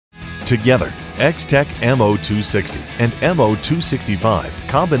Together, Extech MO260 and MO265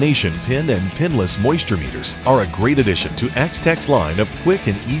 Combination Pin and Pinless Moisture Meters are a great addition to Extech's line of quick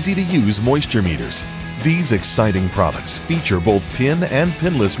and easy-to-use moisture meters. These exciting products feature both pin and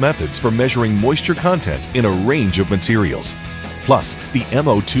pinless methods for measuring moisture content in a range of materials. Plus, the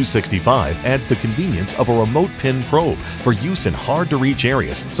MO265 adds the convenience of a remote pin probe for use in hard-to-reach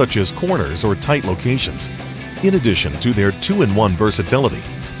areas such as corners or tight locations. In addition to their 2-in-1 versatility,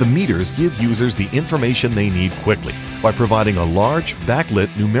 the meters give users the information they need quickly by providing a large,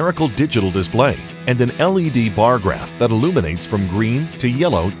 backlit numerical digital display and an LED bar graph that illuminates from green to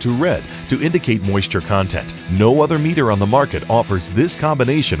yellow to red to indicate moisture content. No other meter on the market offers this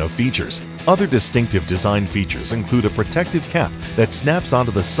combination of features. Other distinctive design features include a protective cap that snaps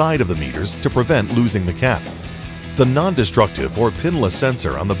onto the side of the meters to prevent losing the cap. The non-destructive or pinless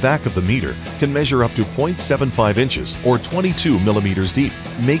sensor on the back of the meter can measure up to 0.75 inches or 22 millimeters deep,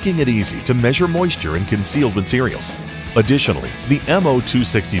 making it easy to measure moisture in concealed materials. Additionally, the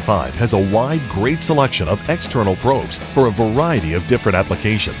MO265 has a wide, great selection of external probes for a variety of different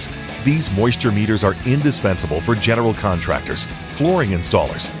applications. These moisture meters are indispensable for general contractors, flooring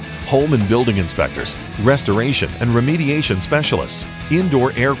installers, home and building inspectors, restoration and remediation specialists,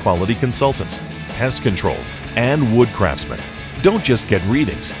 indoor air quality consultants, pest control, and wood craftsmen. Don't just get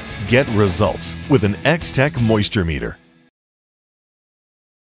readings, get results with an Extech moisture meter.